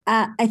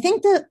I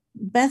think the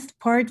best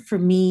part for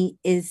me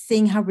is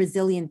seeing how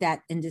resilient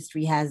that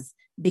industry has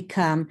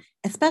become,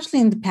 especially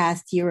in the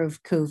past year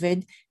of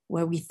COVID,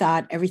 where we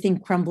thought everything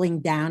crumbling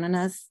down on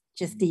us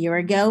just a year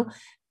ago.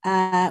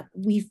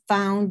 We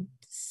found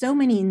so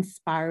many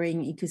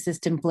inspiring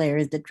ecosystem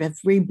players that have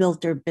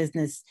rebuilt their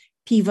business,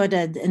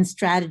 pivoted, and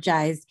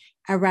strategized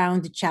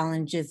around the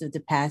challenges of the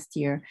past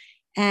year.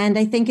 And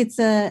I think it's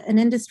an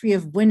industry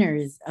of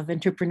winners, of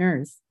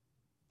entrepreneurs.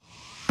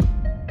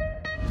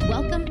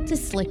 Welcome to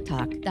Slick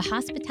Talk, the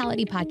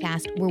hospitality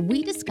podcast where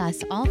we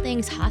discuss all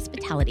things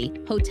hospitality,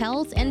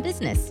 hotels, and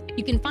business.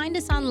 You can find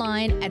us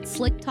online at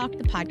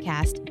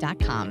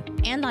slicktalkthepodcast.com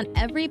and on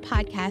every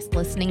podcast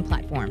listening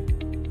platform.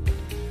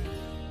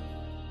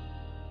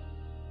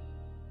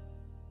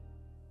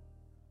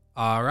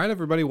 All right,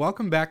 everybody,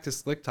 welcome back to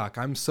Slick Talk.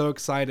 I'm so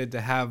excited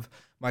to have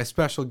my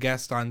special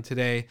guest on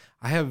today.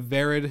 I have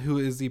Vered, who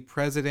is the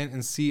president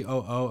and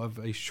COO of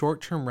a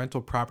short-term rental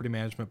property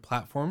management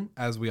platform,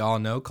 as we all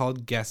know,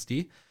 called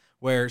Guesty,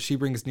 where she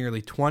brings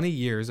nearly 20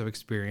 years of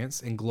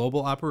experience in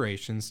global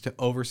operations to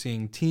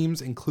overseeing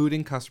teams,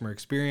 including customer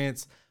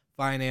experience,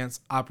 finance,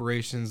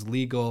 operations,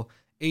 legal,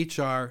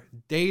 HR,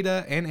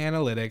 data and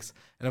analytics,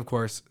 and of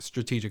course,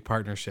 strategic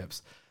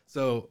partnerships.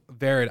 So,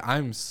 Vered,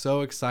 I'm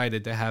so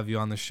excited to have you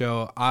on the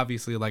show.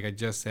 Obviously, like I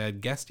just said,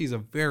 Guesty's a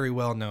very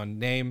well-known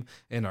name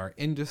in our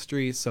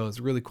industry, so it's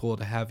really cool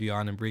to have you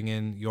on and bring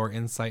in your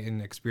insight and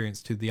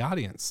experience to the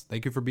audience.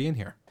 Thank you for being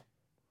here.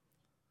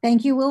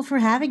 Thank you, Will, for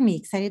having me.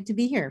 Excited to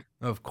be here.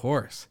 Of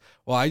course.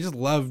 Well, I just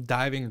love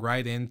diving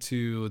right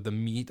into the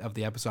meat of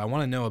the episode. I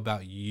want to know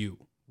about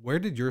you. Where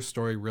did your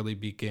story really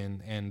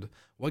begin, and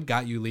what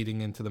got you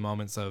leading into the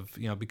moments of,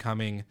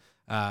 becoming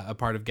a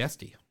part of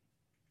Guesty?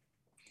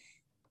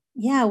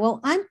 Yeah, well,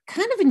 I'm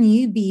kind of a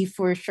newbie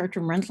for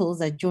short-term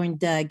rentals. I joined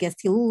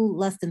Guesty a little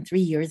less than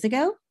 3 years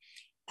ago.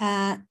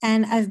 And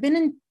I've been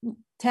in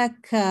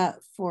tech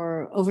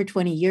for over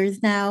 20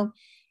 years now,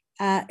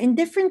 in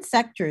different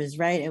sectors,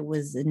 right? It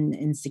was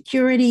in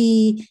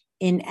security,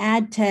 in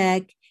ad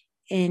tech,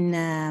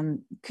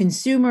 in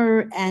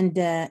consumer, and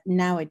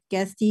now at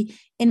Guesty.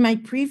 In my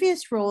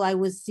previous role, I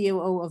was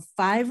COO of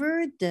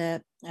Fiverr,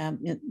 the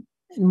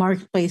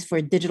marketplace for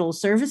digital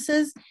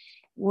services,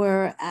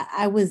 where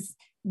I was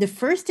the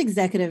first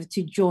executive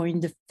to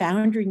join the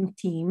founding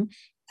team,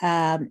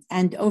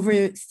 and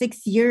over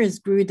 6 years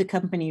grew the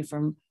company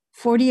from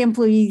 40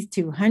 employees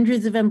to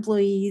hundreds of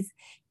employees.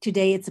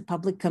 Today, it's a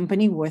public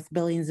company worth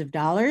billions of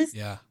dollars.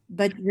 Yeah.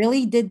 But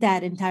really did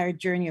that entire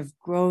journey of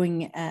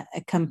growing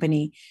a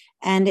company.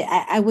 And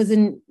I was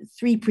in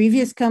 3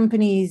 previous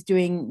companies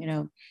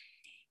doing,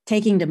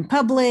 taking them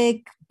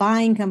public,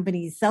 buying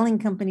companies, selling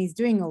companies,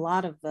 doing a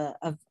lot of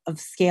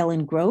scale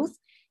and growth,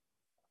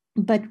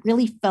 but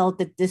really felt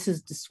that this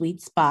is the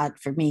sweet spot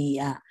for me,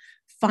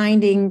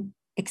 finding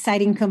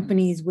exciting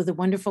companies with a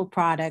wonderful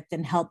product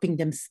and helping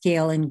them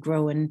scale and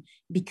grow and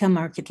become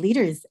market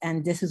leaders.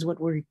 And this is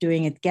what we're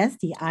doing at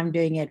Guesty. I'm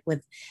doing it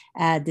with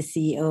the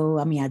CEO,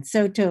 Amiad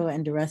Soto,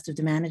 and the rest of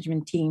the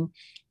management team.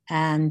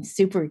 I'm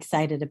super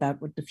excited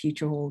about what the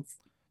future holds.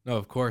 No,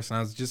 of course. And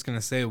I was just going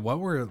to say, what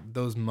were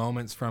those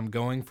moments from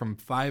going from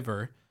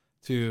Fiverr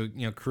to,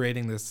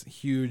 creating this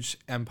huge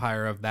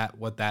empire of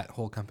what that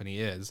whole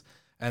company is,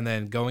 and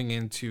then going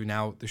into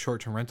now the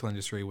short-term rental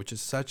industry, which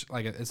is such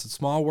it's a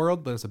small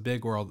world, but it's a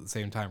big world at the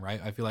same time, right?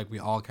 I feel like we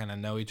all kind of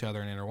know each other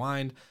and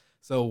intertwined.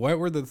 So what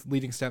were the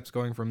leading steps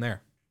going from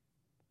there?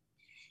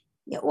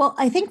 Yeah, well,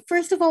 I think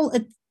first of all,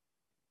 it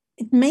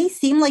may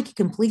seem like a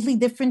completely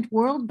different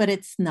world, but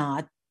it's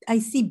not. I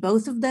see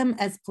both of them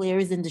as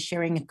players in the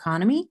sharing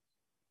economy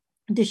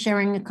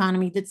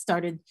that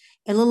started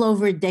a little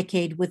over a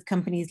decade with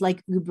companies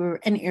like Uber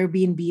and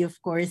Airbnb,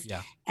 of course,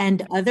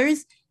 and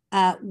others.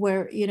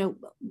 Where,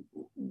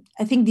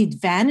 I think the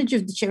advantage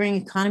of the sharing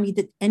economy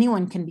that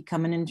anyone can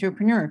become an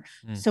entrepreneur.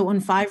 So on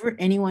Fiverr,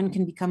 anyone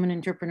can become an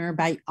entrepreneur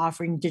by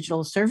offering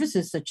digital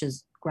services such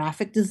as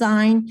graphic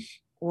design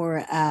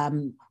or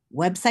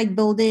website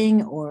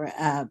building or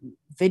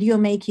video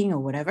making or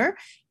whatever.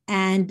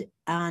 And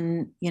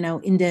in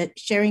the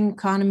sharing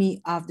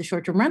economy of the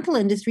short-term rental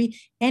industry,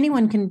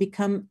 anyone can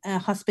become a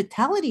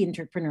hospitality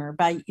entrepreneur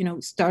by,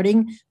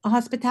 starting a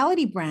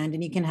hospitality brand,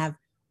 and you can have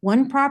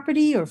 1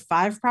 property or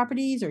 5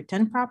 properties or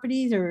 10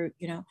 properties or,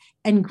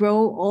 and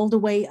grow all the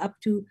way up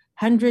to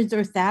hundreds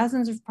or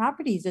thousands of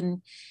properties.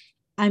 And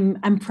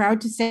I'm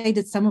proud to say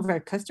that some of our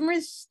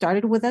customers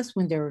started with us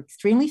when they were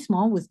extremely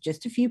small with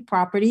just a few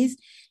properties,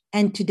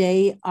 and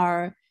today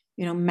are,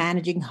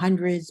 managing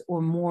hundreds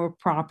or more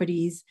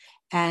properties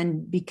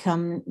and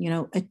become,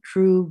 a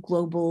true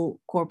global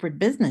corporate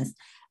business.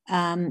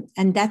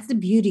 And that's the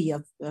beauty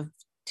of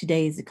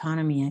today's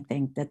economy. I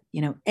think that,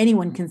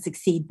 anyone can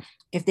succeed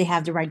if they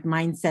have the right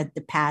mindset,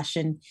 the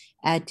passion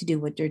to do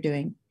what they're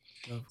doing.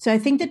 Oh. So I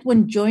think that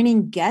when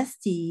joining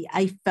Guesty,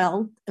 I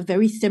felt a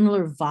very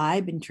similar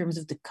vibe in terms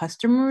of the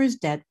customers,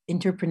 that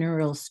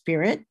entrepreneurial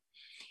spirit.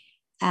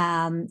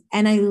 And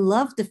I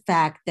love the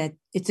fact that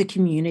it's a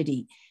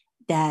community,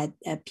 that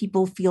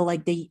people feel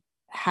like they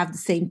have the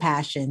same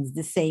passions,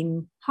 the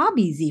same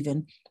hobbies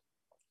even.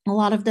 A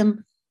lot of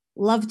them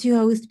love to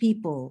host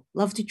people,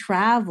 love to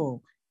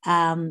travel,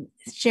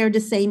 share the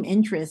same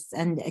interests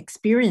and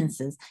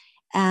experiences,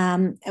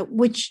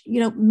 which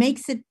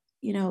makes it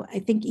I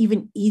think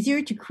even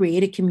easier to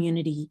create a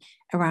community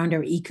around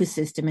our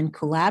ecosystem and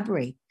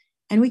collaborate.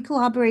 And we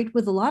collaborate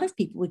with a lot of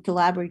people. We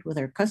collaborate with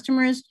our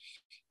customers.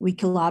 We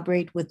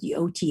collaborate with the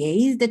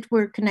OTAs that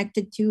we're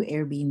connected to,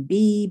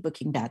 Airbnb,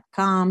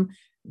 Booking.com,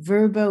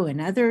 Vrbo,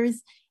 and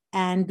others.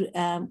 And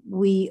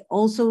we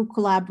also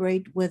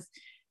collaborate with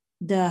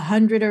the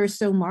 100 or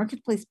so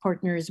marketplace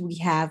partners we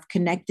have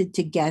connected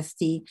to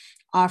Guesty,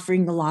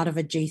 offering a lot of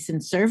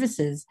adjacent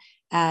services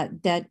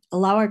that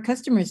allow our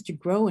customers to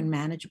grow and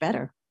manage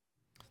better.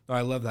 Oh,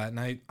 I love that.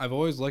 And I've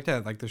always looked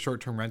at like the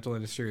short-term rental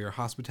industry or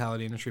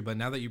hospitality industry, but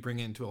now that you bring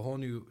it into a whole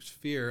new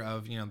sphere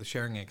of, the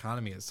sharing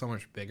economy is so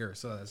much bigger.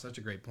 So that's such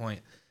a great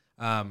point.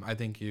 I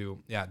think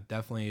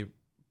definitely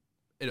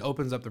it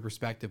opens up the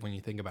perspective when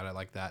you think about it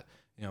like that,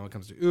 when it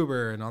comes to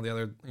Uber and all the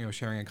other,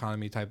 sharing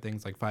economy type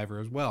things like Fiverr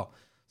as well.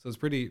 So it's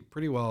pretty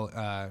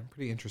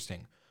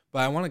interesting. But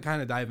I want to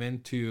kind of dive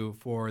into,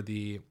 for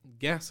the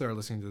guests that are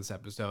listening to this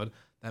episode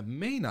that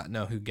may not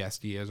know who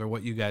Guesty is or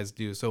what you guys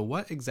do. So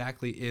what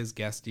exactly is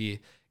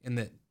Guesty in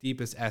the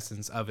deepest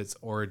essence of its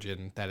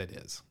origin that it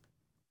is?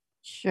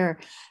 Sure.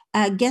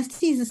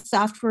 Guesty is a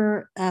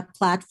software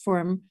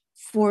platform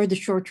for the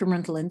short-term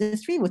rental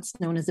industry, what's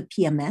known as a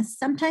PMS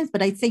sometimes,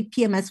 but I'd say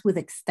PMS with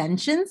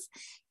extensions,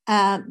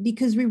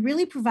 because we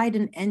really provide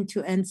an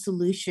end-to-end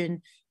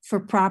solution for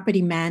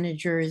property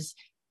managers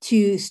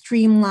to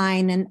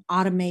streamline and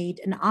automate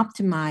and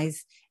optimize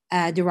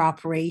their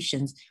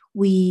operations.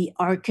 We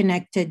are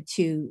connected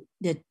to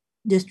the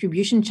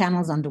distribution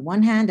channels on the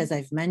one hand, as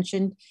I've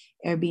mentioned,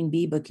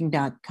 Airbnb,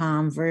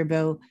 Booking.com,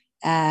 Vrbo,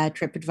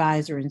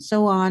 TripAdvisor, and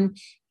so on.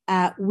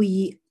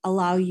 We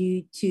allow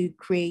you to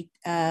create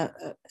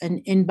an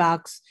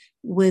inbox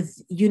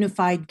with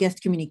unified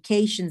guest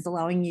communications,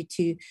 allowing you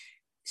to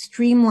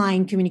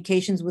streamline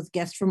communications with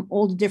guests from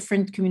all the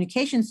different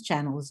communications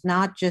channels,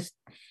 not just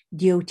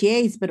the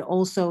OTAs, but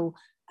also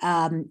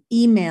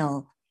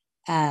email,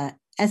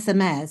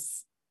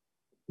 SMS,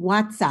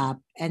 WhatsApp,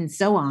 and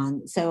so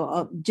on.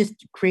 So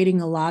just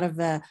creating a lot of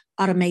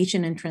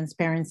automation and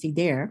transparency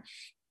there.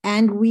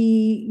 And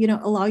we,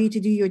 allow you to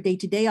do your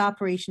day-to-day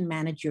operation,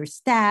 manage your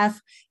staff,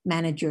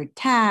 manage your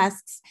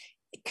tasks,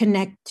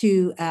 connect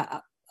to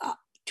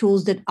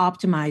tools that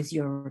optimize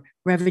your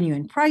revenue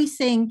and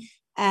pricing.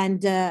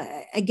 And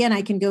again,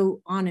 I can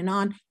go on and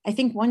on. I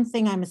think one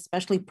thing I'm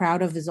especially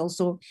proud of is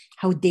also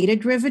how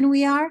data-driven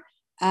we are.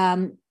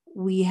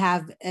 We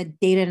have a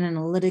data and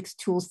analytics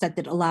tool set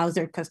that allows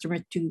our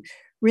customers to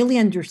really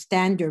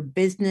understand their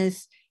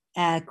business,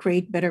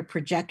 create better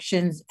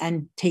projections,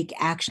 and take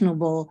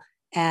actionable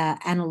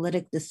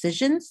analytic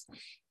decisions.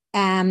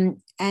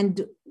 And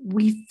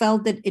we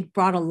felt that it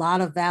brought a lot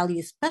of value,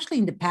 especially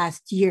in the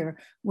past year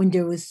when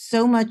there was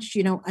so much,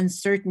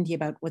 uncertainty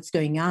about what's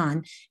going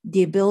on.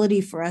 The ability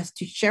for us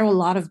to share a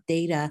lot of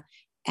data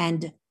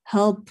and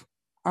help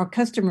our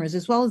customers,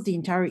 as well as the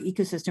entire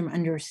ecosystem,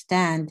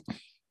 understand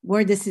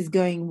where this is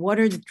going, what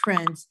are the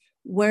trends,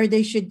 where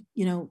they should,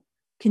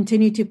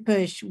 continue to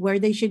push, where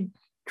they should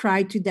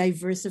try to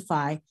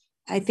diversify.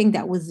 I think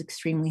that was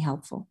extremely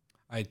helpful.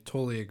 I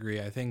totally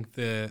agree. I think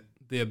the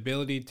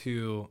ability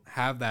to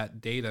have that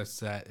data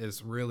set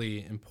is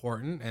really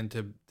important, and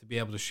to be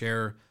able to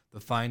share the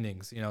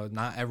findings.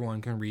 Not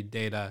everyone can read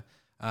data,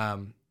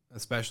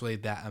 especially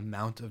that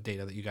amount of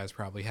data that you guys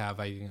probably have.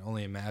 I can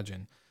only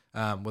imagine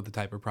with the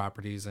type of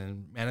properties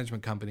and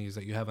management companies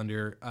that you have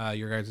under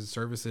your guys'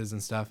 services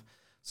and stuff.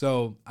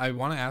 So I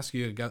want to ask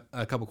you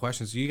a couple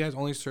questions. Do you guys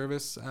only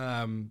service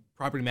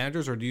property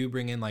managers, or do you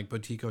bring in like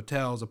boutique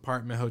hotels,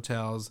 apartment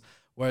hotels?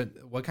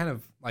 What kind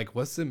of, like,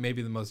 what's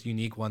maybe the most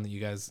unique one that you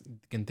guys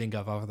can think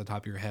of off the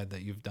top of your head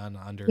that you've done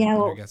under?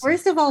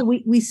 First of all,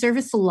 we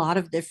service a lot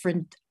of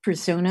different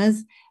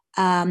personas.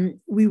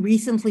 We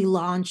recently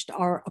launched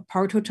our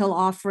apart hotel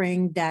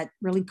offering that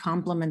really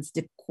complements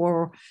the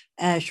core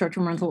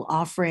short-term rental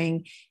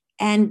offering.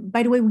 And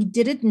by the way, we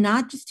did it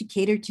not just to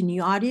cater to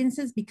new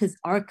audiences, because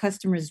our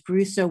customers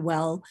grew so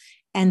well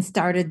and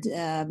started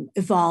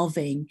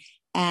evolving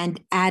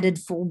and added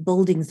full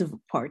buildings of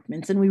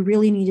apartments. And we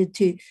really needed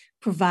to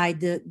provide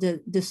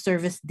the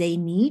service they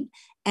need.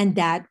 And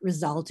that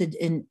resulted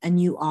in a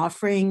new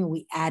offering.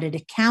 We added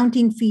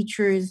accounting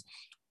features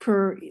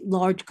per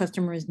large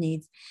customers'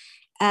 needs.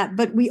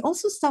 But we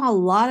also saw a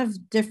lot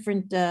of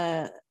different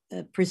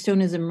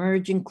personas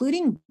emerge,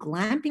 including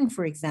glamping,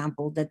 for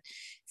example, that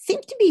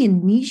seemed to be a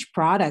niche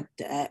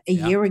product a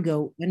year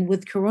ago. And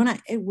with Corona,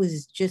 it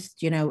was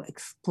just,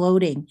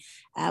 exploding.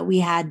 We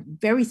had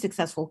very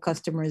successful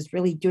customers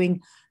really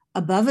doing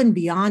above and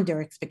beyond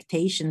their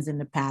expectations in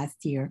the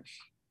past year.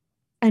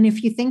 And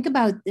if you think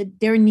about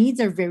it, their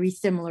needs are very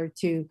similar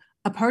to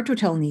apart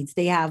hotel needs.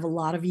 They have a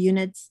lot of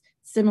units,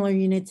 similar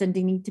units, and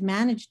they need to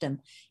manage them.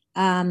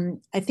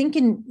 I think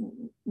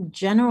in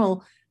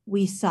general,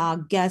 we saw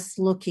guests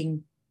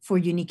looking for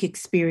unique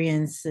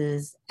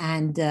experiences,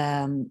 and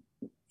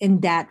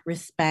in that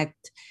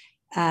respect,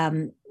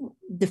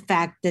 the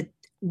fact that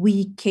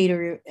we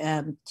cater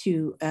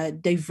to a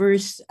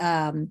diverse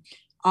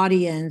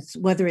audience,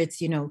 whether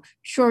it's,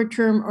 short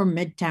term or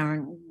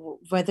midterm,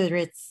 whether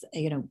it's,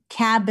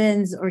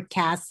 cabins or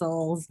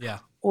castles, Yeah.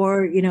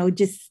 or,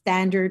 just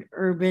standard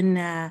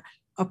urban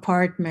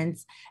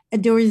apartments.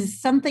 There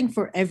is something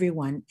for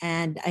everyone.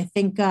 And I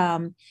think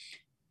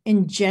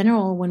in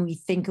general, when we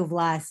think of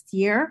last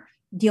year,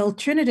 the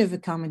alternative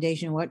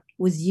accommodation, what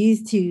was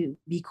used to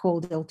be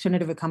called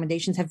alternative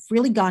accommodations, have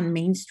really gone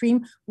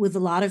mainstream, with a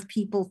lot of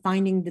people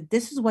finding that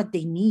this is what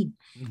they need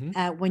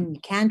when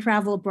you can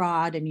travel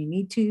abroad and you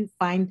need to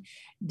find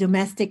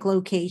domestic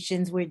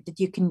locations that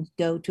you can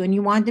go to, and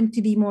you want them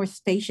to be more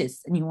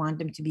spacious and you want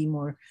them to be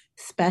more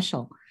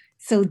special.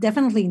 So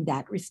definitely in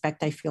that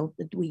respect, I feel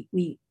that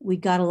we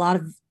got a lot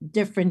of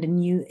different and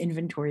new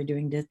inventory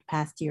during this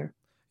past year.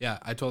 Yeah,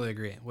 I totally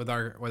agree. With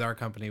our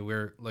company,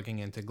 we're looking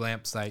into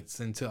glamp sites,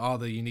 into all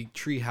the unique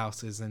tree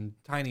houses and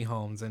tiny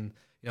homes, and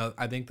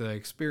I think the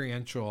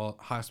experiential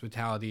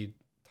hospitality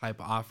type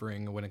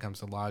offering when it comes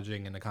to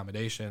lodging and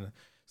accommodation,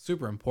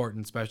 super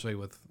important, especially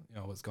with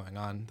what's going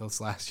on this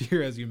last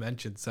year, as you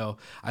mentioned. So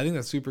I think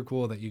that's super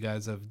cool that you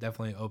guys have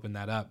definitely opened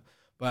that up.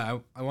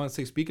 But I want to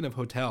say, speaking of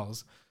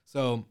hotels,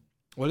 so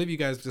what have you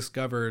guys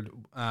discovered,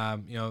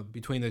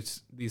 between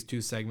these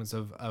two segments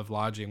of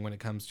lodging when it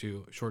comes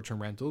to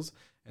short-term rentals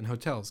and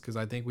hotels? Because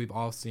I think we've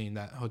all seen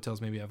that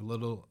hotels maybe have a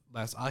little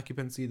less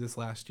occupancy this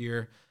last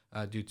year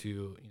due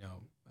to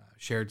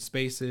shared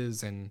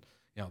spaces and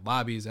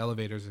lobbies,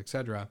 elevators,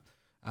 etc.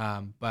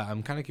 But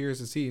I'm kind of curious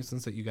to see,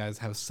 since that you guys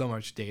have so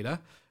much data,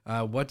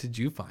 what did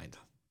you find?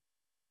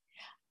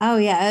 Oh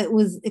yeah, it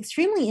was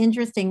extremely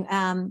interesting.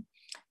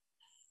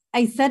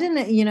 I said in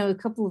a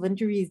couple of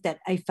interviews that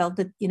I felt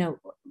that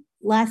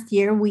last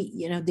year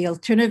the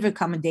alternative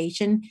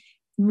accommodation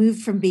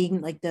moved from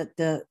being like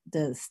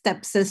the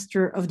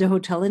stepsister of the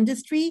hotel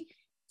industry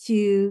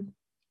to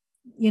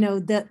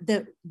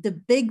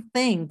the big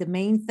thing, the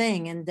main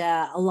thing. And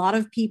a lot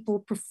of people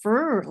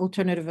prefer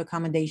alternative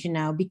accommodation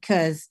now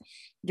because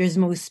there's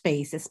more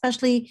space.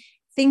 Especially,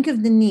 think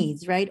of the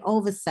needs, right? All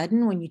of a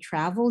sudden when you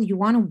travel, you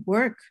want to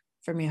work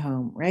from your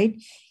home, right?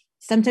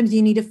 Sometimes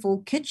you need a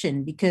full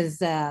kitchen because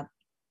there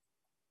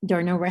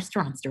are no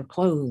restaurants, they're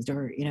closed,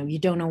 or you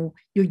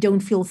don't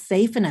feel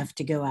safe enough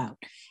to go out.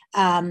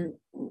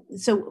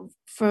 So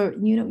for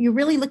you're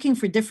really looking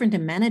for different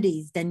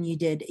amenities than you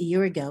did a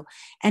year ago.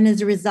 And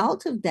as a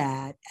result of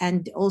that,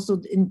 and also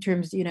in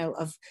terms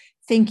of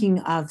thinking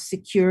of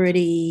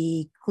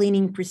security,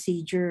 cleaning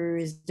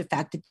procedures, the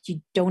fact that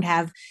you don't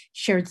have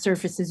shared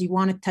surfaces, you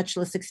want a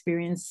touchless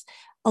experience,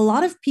 a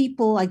lot of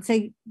people, I'd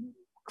say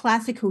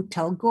classic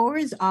hotel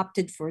goers,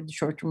 opted for the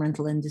short-term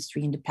rental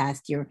industry in the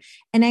past year.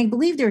 And I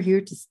believe they're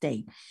here to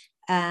stay.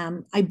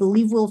 I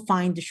believe we'll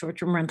find the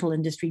short-term rental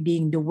industry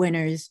being the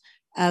winners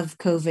of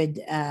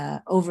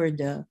COVID over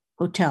the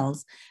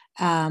hotels.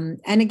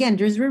 And again,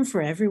 there's room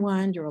for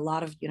everyone. There are a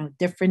lot of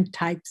different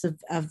types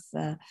of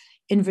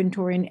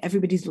inventory, and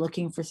everybody's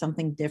looking for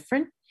something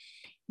different.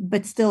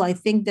 But still, I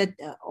think that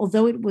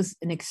although it was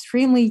an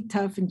extremely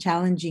tough and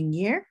challenging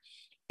year,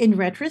 in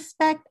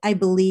retrospect, I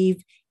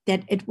believe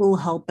that it will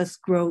help us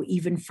grow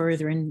even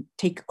further and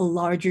take a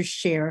larger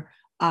share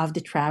of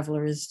the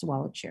traveler's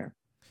wallet share.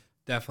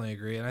 Definitely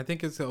agree. And I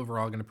think it's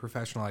overall going to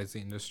professionalize the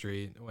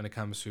industry when it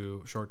comes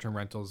to short-term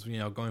rentals,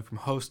 going from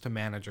host to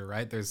manager,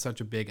 right? There's such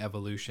a big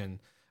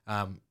evolution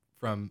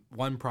from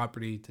one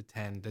property to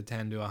 10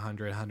 to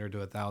 100, 100 to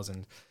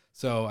 1,000.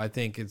 So I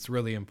think it's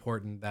really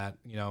important that,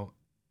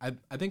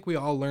 I think we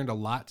all learned a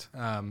lot.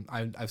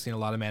 I've seen a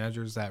lot of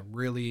managers that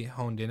really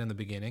honed in the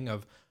beginning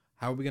of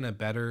how are we going to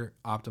better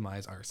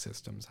optimize our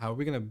systems? How are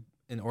we going to,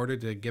 in order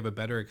to give a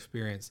better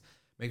experience,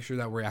 make sure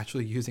that we're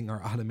actually using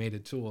our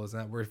automated tools,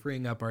 and that we're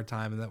freeing up our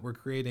time, and that we're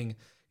creating,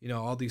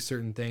 all these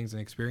certain things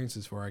and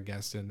experiences for our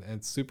guests. And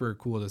it's super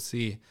cool to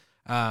see.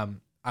 I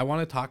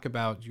want to talk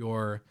about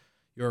your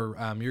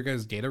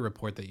guys' data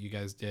report that you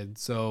guys did.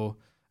 So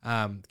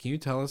can you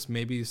tell us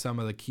maybe some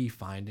of the key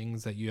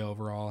findings that you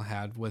overall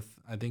had with,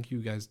 I think you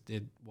guys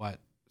did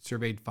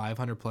surveyed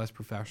 500 plus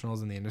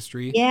professionals in the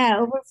industry? Yeah,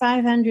 over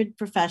 500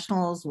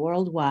 professionals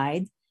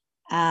worldwide.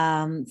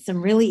 Some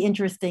really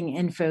interesting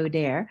info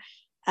there.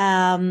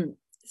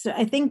 So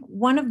I think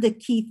one of the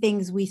key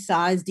things we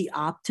saw is the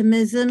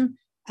optimism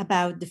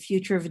about the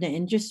future of the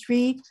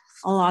industry.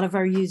 A lot of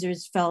our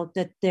users felt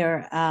that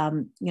they're,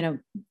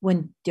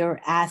 when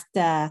they're asked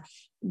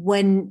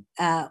when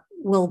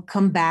we'll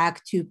come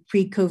back to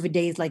pre-COVID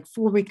days, like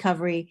full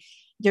recovery,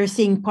 they're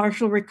seeing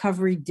partial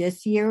recovery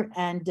this year,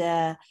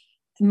 and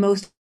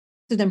most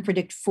of them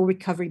predict full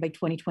recovery by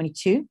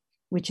 2022,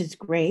 which is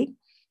great.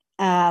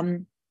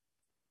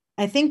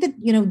 I think that,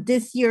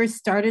 this year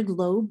started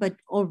low, but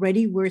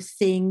already we're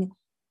seeing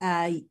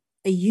a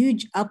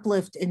huge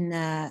uplift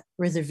in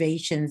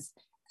reservations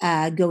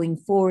going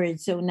forward.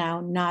 So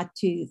now, not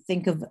to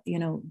think of,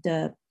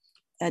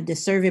 the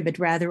survey, but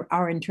rather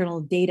our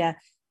internal data,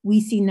 we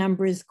see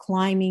numbers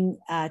climbing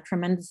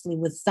tremendously,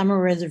 with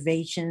summer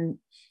reservation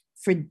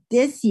for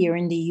this year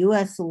in the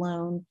US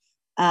alone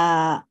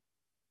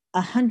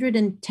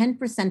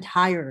 110%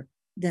 higher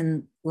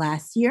than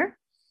last year.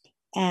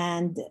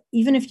 And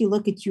even if you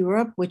look at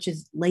Europe, which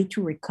is late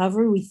to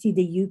recover, we see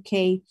the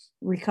UK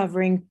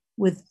recovering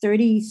with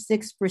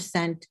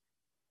 36%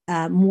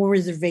 more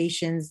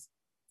reservations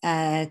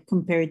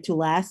compared to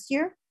last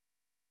year.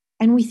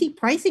 And we see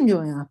pricing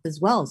going up as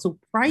well. So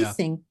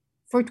pricing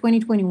for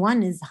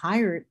 2021 is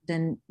higher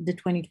than the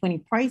 2020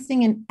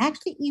 pricing, and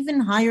actually even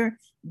higher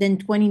than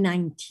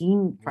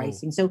 2019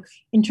 pricing. Whoa. So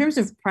in terms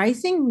of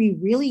pricing, we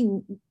really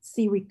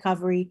see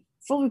recovery,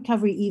 full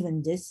recovery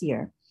even this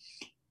year.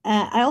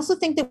 I also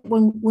think that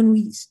when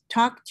we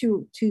talk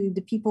to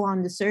the people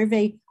on the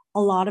survey,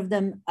 a lot of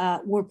them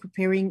were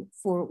preparing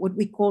for what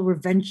we call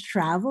revenge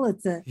travel.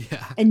 It's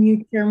a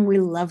new term we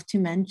love to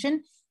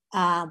mention.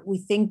 We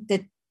think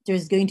that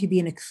there's going to be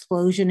an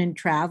explosion in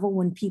travel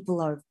when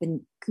people have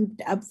been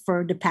cooped up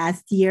for the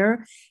past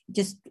year,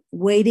 just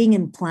waiting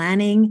and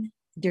planning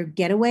their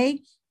getaway,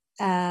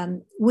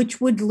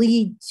 which would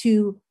lead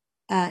to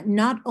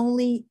not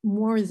only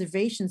more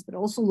reservations, but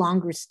also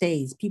longer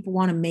stays. People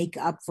want to make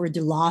up for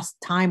the lost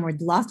time or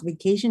the lost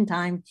vacation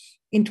time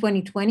in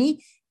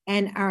 2020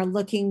 and are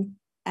looking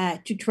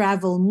to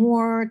travel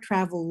more,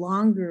 travel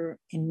longer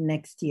in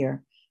next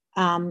year.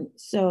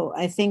 So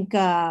I think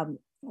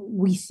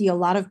we see a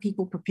lot of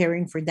people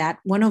preparing for that.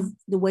 One of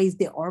the ways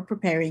they are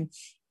preparing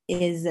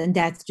is, and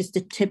that's just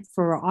a tip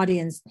for our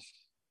audience,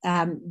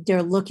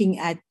 they're looking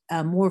at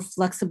more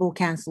flexible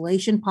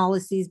cancellation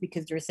policies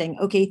because they're saying,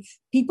 okay,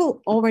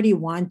 people already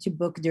want to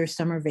book their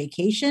summer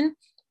vacation,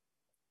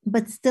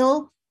 but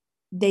still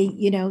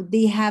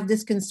they have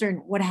this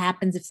concern, what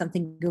happens if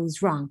something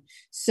goes wrong?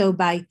 So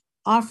by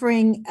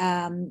offering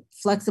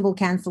flexible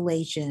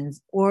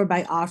cancellations or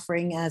by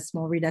offering a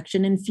small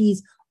reduction in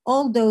fees,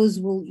 all those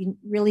will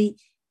really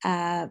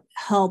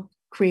help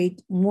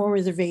create more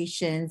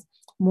reservations,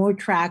 more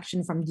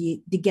traction from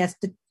the guests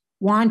that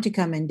want to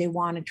come in, they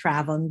want to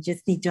travel, and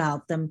just need to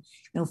help them,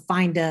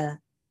 find the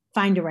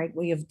right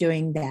way of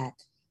doing that.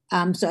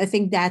 So I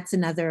think that's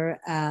another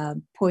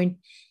point.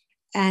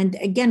 And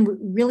again,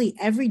 really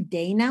every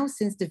day now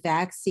since the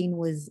vaccine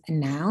was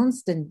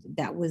announced, and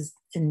that was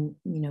in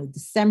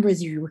December,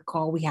 as you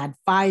recall, we had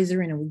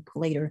Pfizer and a week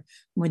later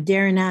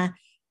Moderna.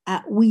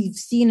 We've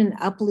seen an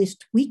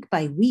uplift week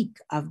by week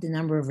of the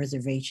number of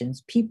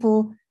reservations.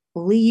 People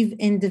believe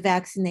in the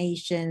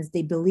vaccinations,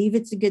 they believe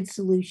it's a good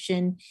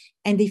solution,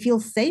 and they feel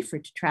safer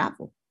to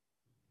travel.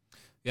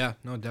 Yeah,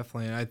 no,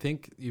 definitely. And I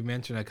think you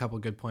mentioned a couple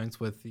of good points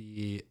with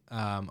the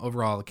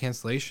overall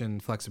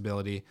cancellation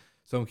flexibility.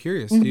 So I'm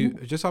curious, do you,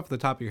 just off the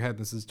top of your head,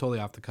 this is totally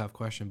off the cuff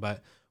question,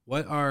 but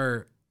what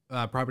are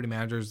property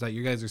managers that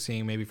you guys are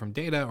seeing maybe from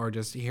data or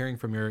just hearing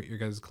from your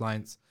guys'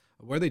 clients,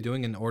 what are they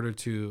doing in order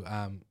to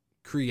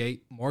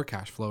create more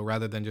cash flow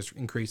rather than just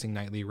increasing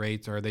nightly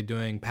rates? Or are they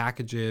doing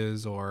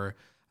packages or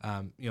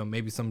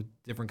maybe some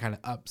different kind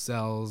of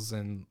upsells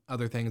and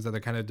other things that are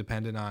kind of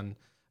dependent on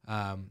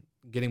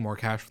getting more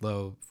cash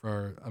flow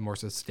for a more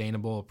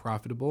sustainable,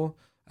 profitable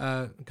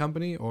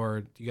company?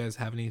 Or do you guys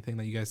have anything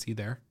that you guys see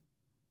there?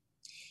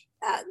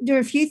 There are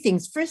a few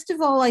things. First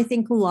of all, I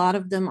think a lot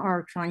of them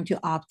are trying to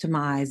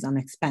optimize on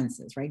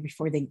expenses, right?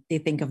 Before they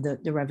think of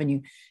the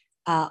revenue.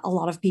 A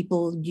lot of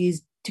people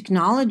use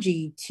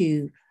technology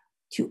to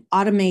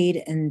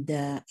automate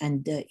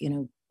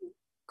and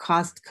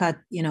cost cut,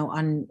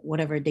 on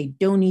whatever they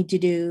don't need to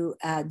do,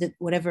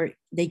 whatever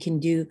they can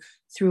do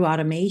through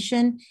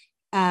automation,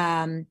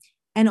 and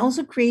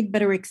also create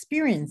better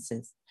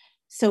experiences.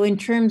 So in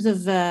terms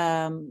of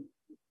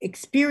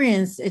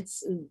experience,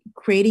 it's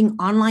creating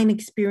online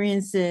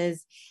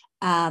experiences,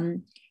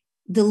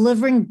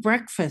 delivering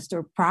breakfast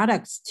or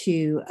products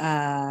to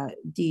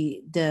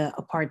the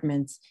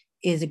apartments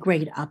is a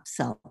great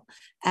upsell.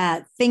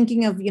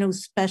 Thinking of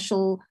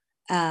special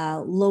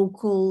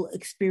local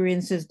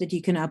experiences that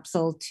you can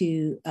upsell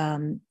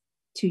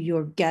to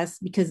your guests,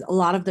 because a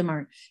lot of them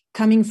are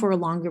coming for a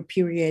longer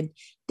period.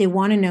 They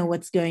want to know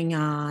what's going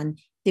on.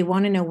 They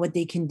want to know what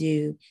they can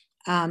do.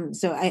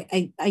 So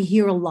I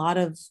hear a lot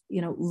of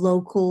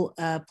local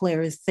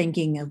players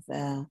thinking of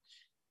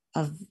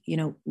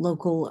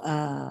local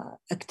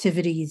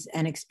activities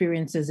and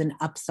experiences and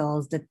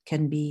upsells that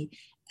can be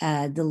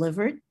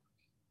delivered.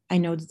 I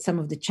know that some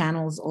of the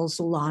channels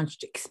also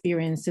launched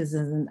experiences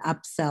as an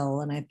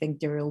upsell, and I think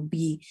there will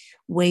be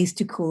ways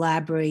to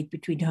collaborate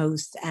between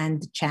hosts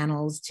and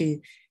channels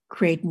to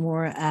create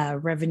more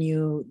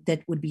revenue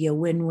that would be a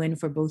win-win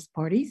for both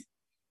parties.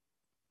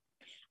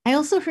 I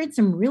also heard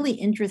some really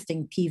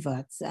interesting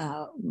pivots.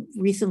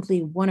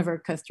 Recently, one of our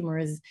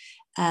customers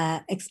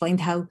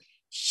explained how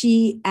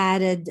she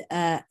added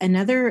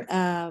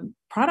another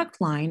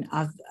product line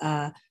of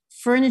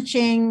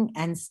furnishing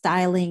and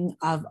styling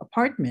of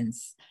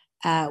apartments,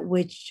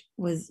 which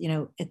was,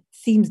 it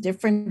seems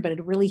different, but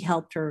it really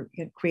helped her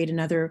create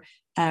another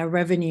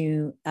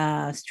revenue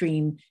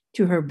stream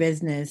to her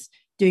business,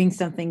 doing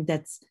something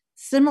that's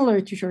similar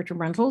to short-term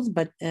rentals,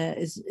 but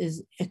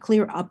is a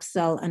clear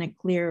upsell and a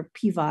clear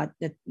pivot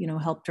that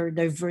helped her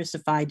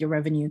diversify the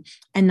revenue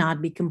and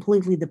not be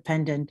completely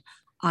dependent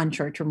on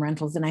short-term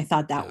rentals. And I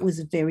thought that was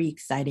a very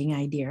exciting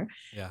idea.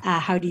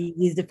 How do you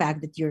use the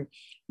fact that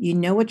you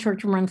know what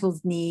short-term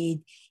rentals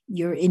need,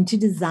 you're into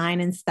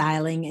design and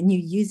styling, and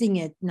you're using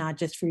it not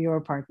just for your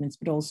apartments,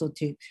 but also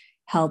to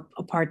help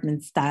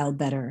apartments style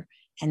better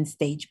and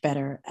stage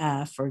better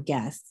for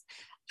guests.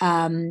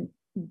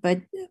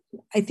 But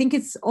I think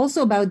it's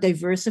also about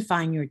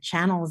diversifying your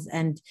channels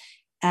and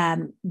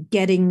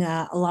getting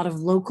a lot of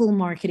local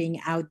marketing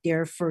out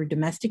there for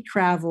domestic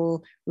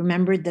travel.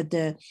 Remember that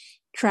the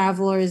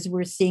travelers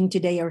we're seeing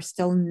today are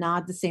still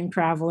not the same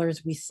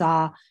travelers we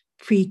saw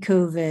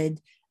pre-COVID.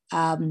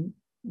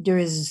 There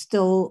is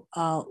still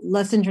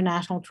less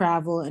international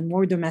travel and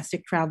more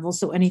domestic travel.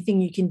 So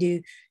anything you can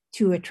do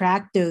to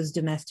attract those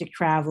domestic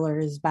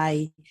travelers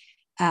by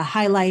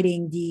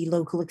highlighting the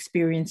local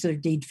experience or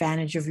the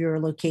advantage of your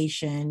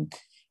location,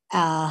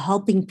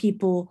 helping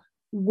people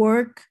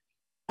work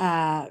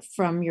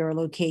from your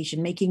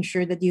location, making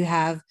sure that you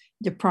have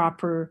the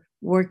proper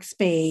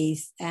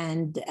workspace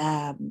and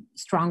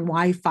strong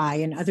Wi-Fi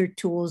and other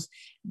tools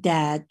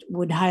that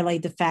would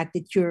highlight the fact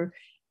that you're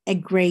a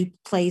great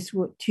place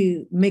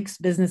to mix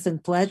business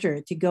and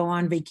pleasure, to go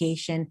on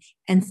vacation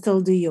and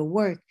still do your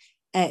work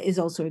is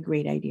also a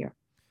great idea.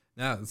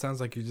 Yeah, it sounds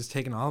like you're just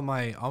taking all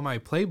my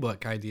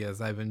playbook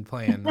ideas I've been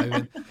playing.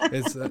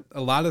 It's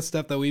a lot of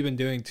stuff that we've been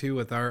doing too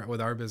with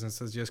our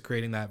businesses, just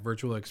creating that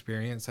virtual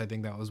experience. I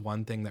think that was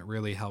one thing that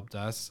really helped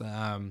us,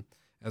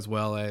 as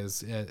well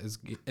as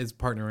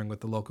partnering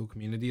with the local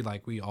community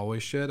like we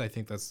always should. I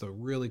think that's the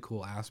really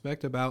cool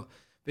aspect about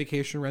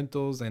vacation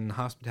rentals and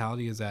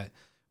hospitality, is that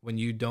when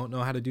you don't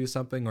know how to do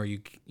something, or you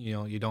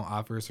don't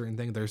offer a certain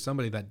thing, there's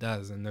somebody that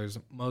does, and there's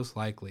most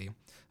likely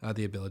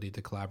the ability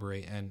to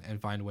collaborate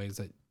and find ways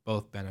that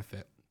both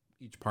benefit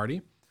each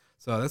party.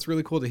 So that's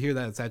really cool to hear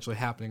that it's actually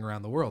happening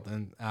around the world.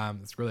 And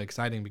it's really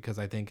exciting because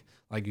I think,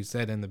 like you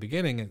said in the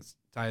beginning, it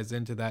ties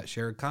into that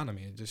shared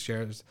economy. It just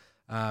shares,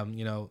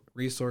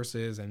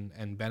 resources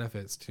and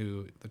benefits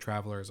to the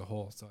traveler as a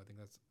whole. So I think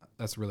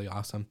that's really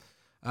awesome.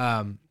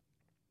 I'm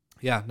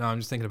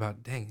just thinking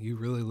about, dang, you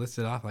really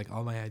listed off like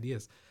all my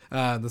ideas.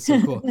 That's so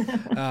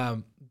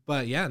cool.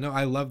 But yeah, no,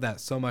 I love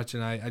that so much.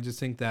 And I just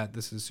think that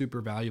this is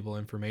super valuable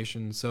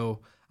information.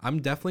 So I'm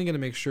definitely going to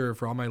make sure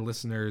for all my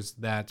listeners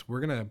that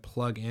we're going to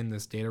plug in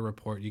this data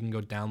report. You can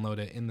go download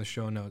it in the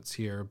show notes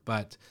here.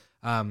 But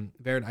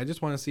Vered, I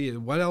just want to see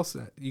what else.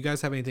 You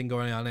guys have anything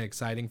going on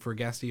exciting for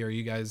Guesty? Are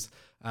you guys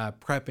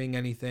prepping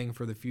anything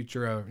for the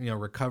future of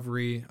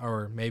recovery,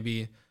 or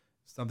maybe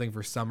something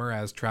for summer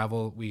as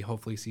travel we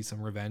hopefully see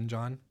some revenge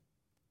on?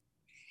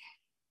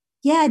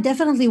 Yeah,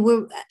 definitely.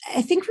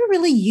 I think we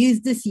really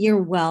used this year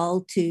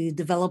well to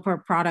develop our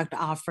product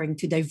offering,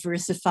 to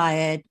diversify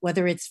it,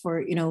 whether it's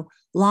for,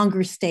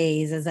 longer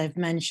stays. As I've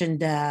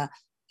mentioned,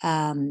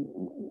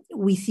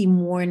 we see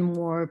more and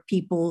more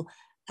people,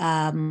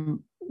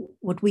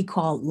 what we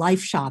call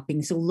life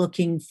shopping. So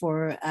looking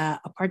for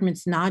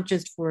apartments, not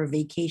just for a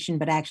vacation,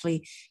 but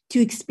actually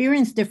to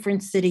experience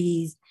different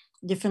cities,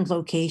 different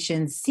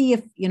locations, see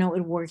if,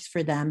 it works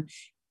for them.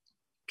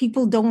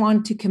 People don't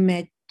want to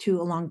commit to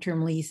a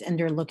long-term lease, and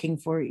they're looking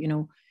for,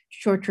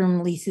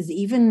 short-term leases,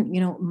 even,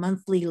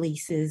 monthly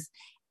leases.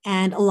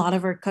 And a lot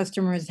of our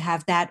customers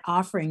have that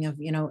offering of,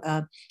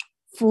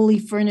 fully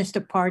furnished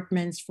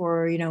apartments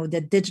for,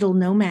 the digital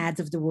nomads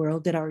of the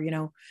world that are,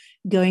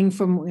 going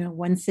from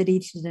one city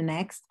to the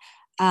next.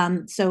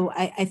 So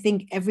I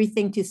think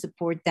everything to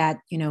support that,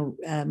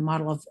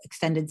 model of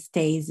extended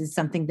stays is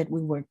something that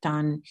we worked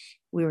on.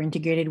 We were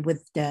integrated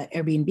with the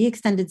Airbnb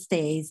extended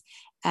stays.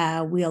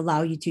 We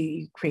allow you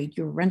to create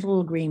your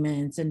rental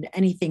agreements and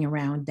anything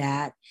around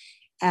that.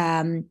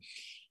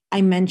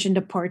 I mentioned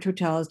apart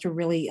hotels to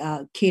really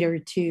cater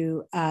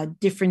to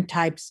different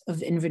types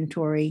of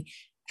inventory,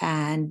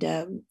 and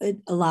it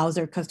allows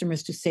our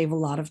customers to save a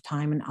lot of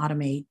time and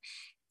automate.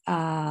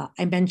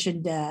 I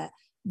mentioned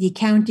the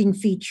accounting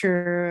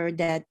feature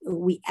that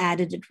we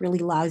added. It really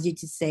allows you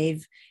to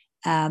save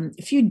a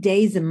few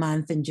days a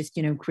month and just,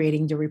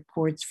 creating the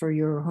reports for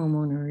your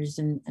homeowners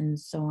and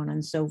so on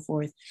and so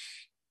forth.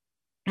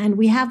 And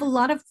we have a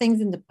lot of things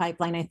in the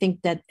pipeline. I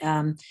think that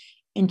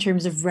in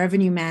terms of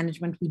revenue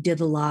management, we did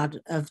a lot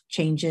of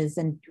changes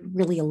and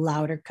really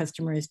allowed our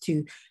customers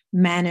to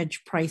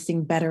manage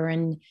pricing better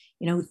and,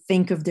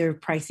 think of their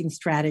pricing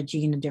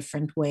strategy in a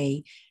different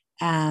way.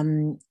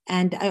 And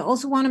I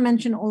also want to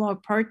mention all our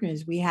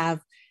partners. We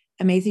have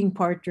amazing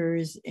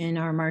partners in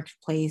our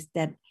marketplace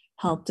that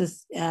helped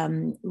us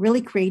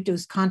really create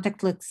those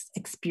contactless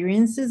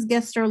experiences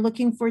guests are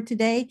looking for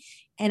today.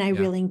 And I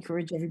really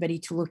encourage everybody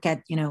to look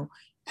at,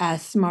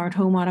 smart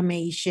home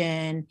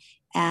automation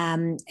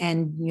and,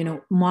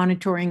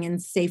 monitoring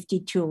and safety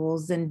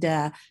tools and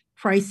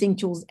pricing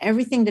tools,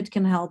 everything that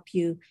can help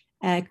you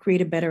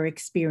create a better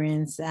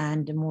experience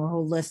and a more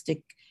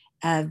holistic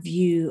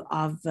view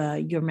of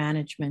your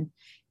management.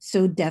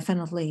 So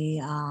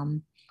definitely,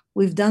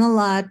 we've done a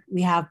lot.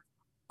 We have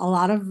a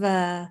lot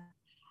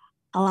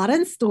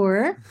in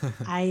store.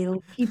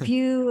 I'll keep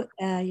you,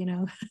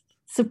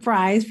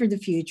 surprised for the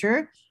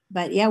future.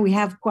 But yeah, we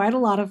have quite a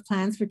lot of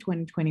plans for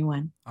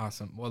 2021.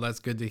 Awesome. Well, that's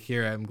good to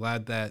hear. I'm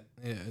glad that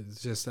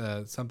it's just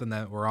something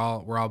that we're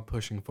all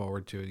pushing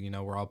forward to.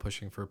 We're all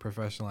pushing for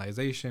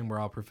professionalization. We're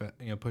all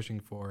pushing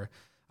for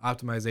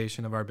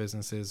optimization of our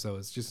businesses. So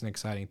it's just an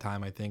exciting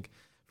time, I think,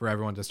 for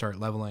everyone to start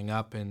leveling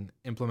up and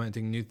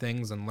implementing new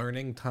things and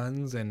learning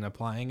tons and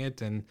applying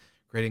it and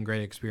creating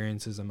great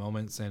experiences and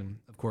moments and,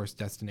 of course,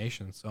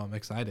 destinations. So I'm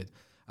excited.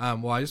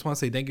 Well, I just want to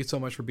say thank you so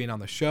much for being on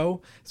the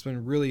show. It's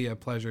been really a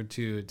pleasure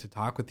to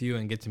talk with you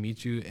and get to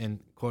meet you in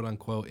quote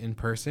unquote in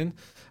person,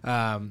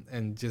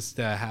 and just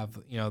have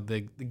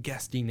the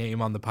Guesty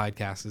name on the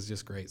podcast is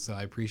just great. So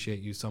I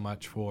appreciate you so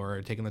much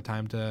for taking the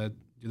time to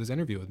do this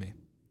interview with me.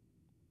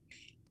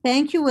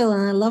 Thank you, Will,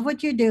 and I love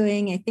what you're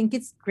doing. I think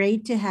it's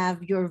great to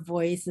have your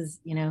voice as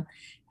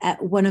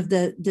one of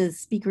the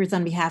speakers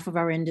on behalf of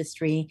our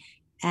industry.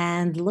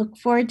 And look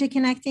forward to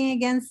connecting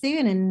again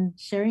soon and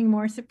sharing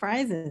more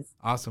surprises.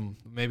 Awesome.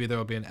 Maybe there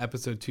will be an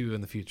episode 2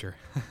 in the future.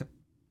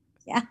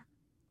 Yeah.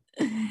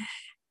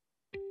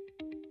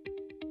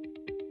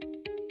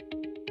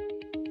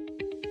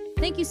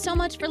 Thank you so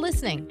much for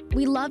listening.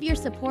 We love your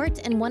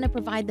support and want to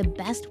provide the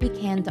best we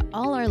can to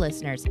all our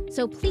listeners.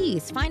 So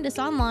please find us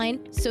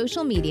online,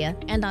 social media,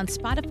 and on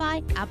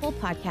Spotify, Apple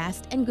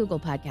Podcast, and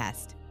Google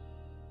Podcast.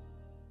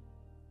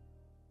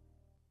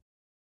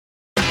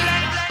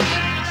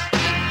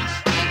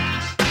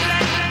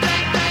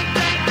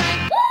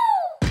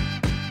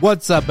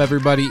 What's up,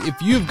 everybody?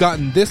 If you've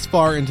gotten this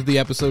far into the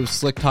episode of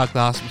Slick Talk, the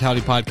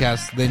Hospitality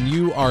Podcast, then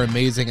you are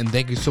amazing, and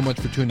thank you so much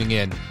for tuning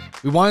in.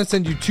 We want to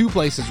send you 2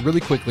 places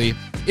really quickly.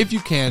 If you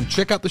can,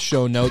 check out the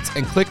show notes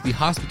and click the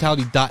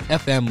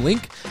hospitality.fm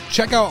link.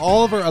 Check out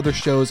all of our other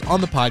shows on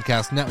the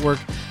podcast network.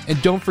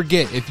 And don't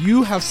forget, if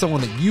you have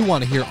someone that you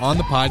want to hear on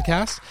the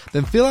podcast,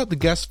 then fill out the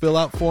guest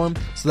fill-out form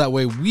so that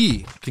way we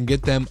can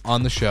get them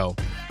on the show.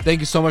 Thank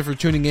you so much for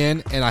tuning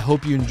in, and I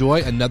hope you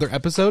enjoy another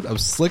episode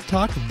of Slick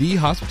Talk, the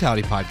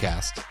Hospitality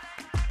Podcast.